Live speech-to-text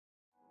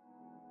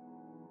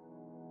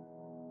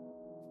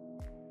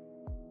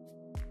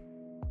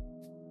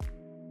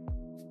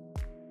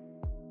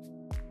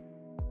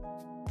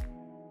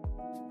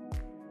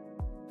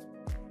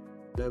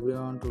Hello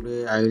everyone,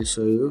 today I will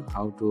show you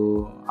how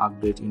to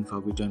update info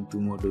between two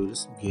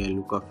modules via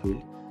Lookup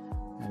field.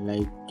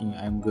 Like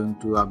I am going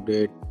to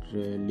update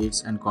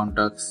leads and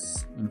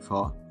contacts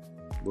info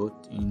both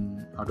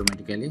in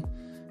automatically.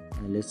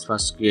 Let's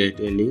first create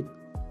a lead.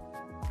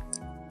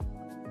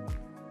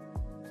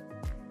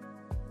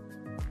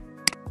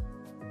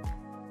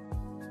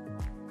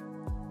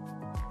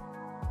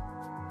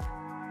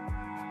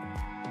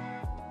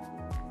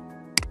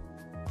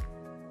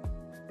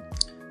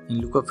 In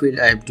Lookup field,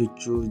 I have to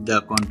choose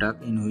the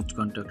contact in which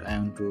contact I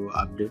am to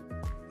update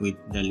with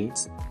the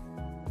leads.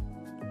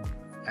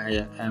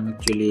 I am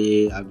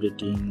actually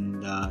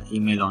updating the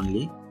email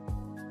only.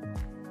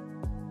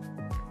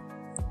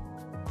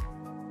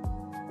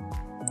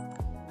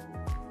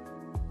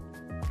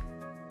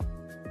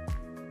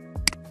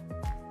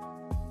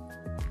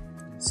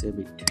 Save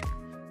it.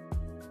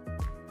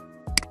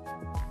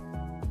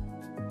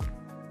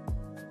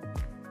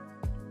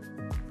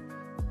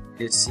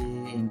 Let's see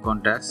in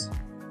contacts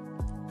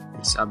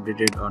it's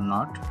updated or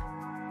not.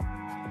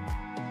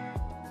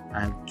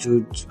 I have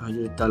choose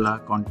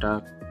Hajratala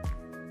contact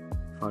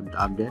for the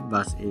update,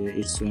 but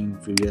it's showing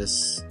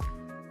previous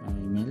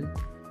email,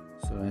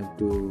 so I have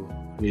to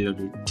reload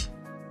it,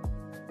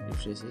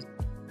 refresh it,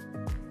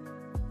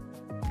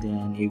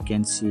 then you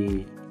can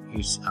see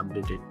it's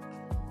updated.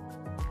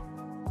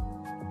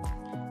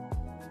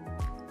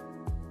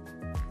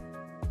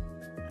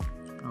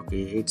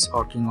 Okay, it's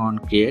working on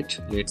create.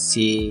 Let's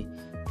see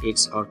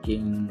it's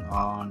working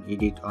on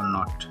edit or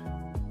not.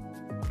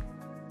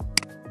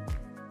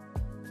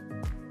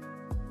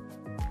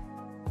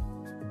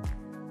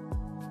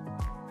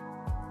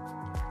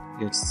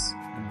 Let's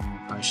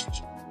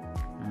first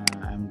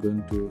I'm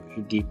going to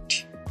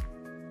edit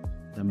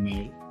the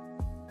mail.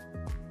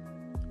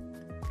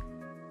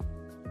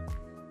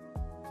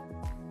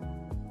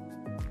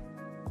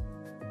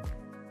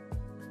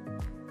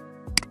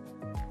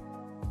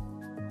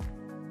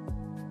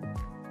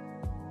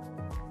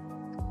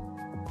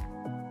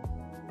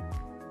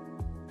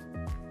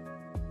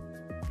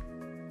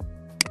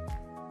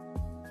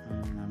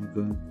 I'm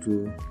going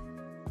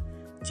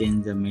to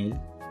change the mail.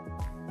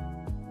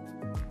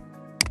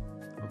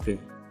 Okay,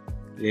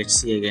 let's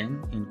see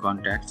again in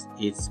contacts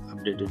it's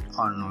updated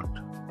or not.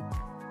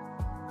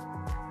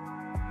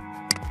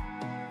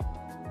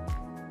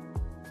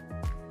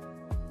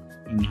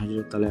 In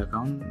Hajratala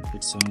account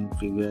it's showing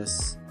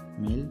previous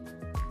mail.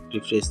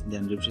 Refresh,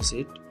 then refresh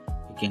it,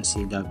 you can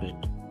see the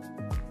update.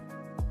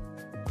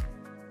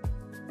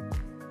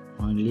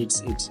 When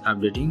leads it's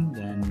updating,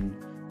 then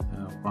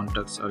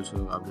contacts also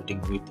updating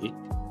with it.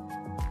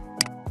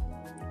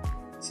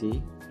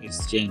 See,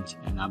 it's changed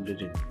and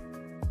updated.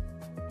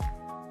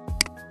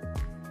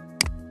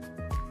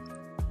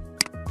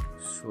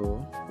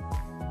 So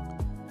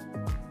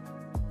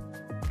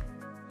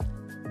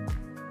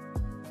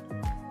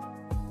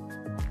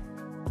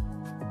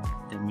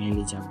the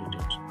mail is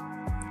updated.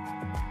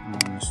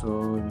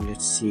 So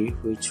let's see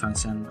which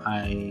function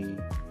I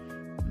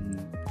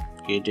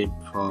created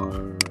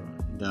for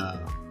the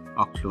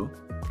workflow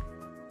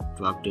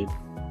to update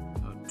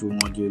two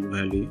module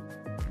value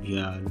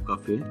via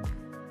Lookup field.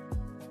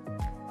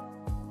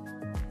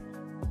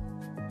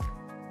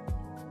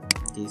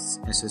 This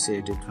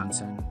associated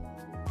function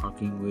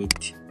working with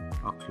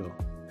workflow.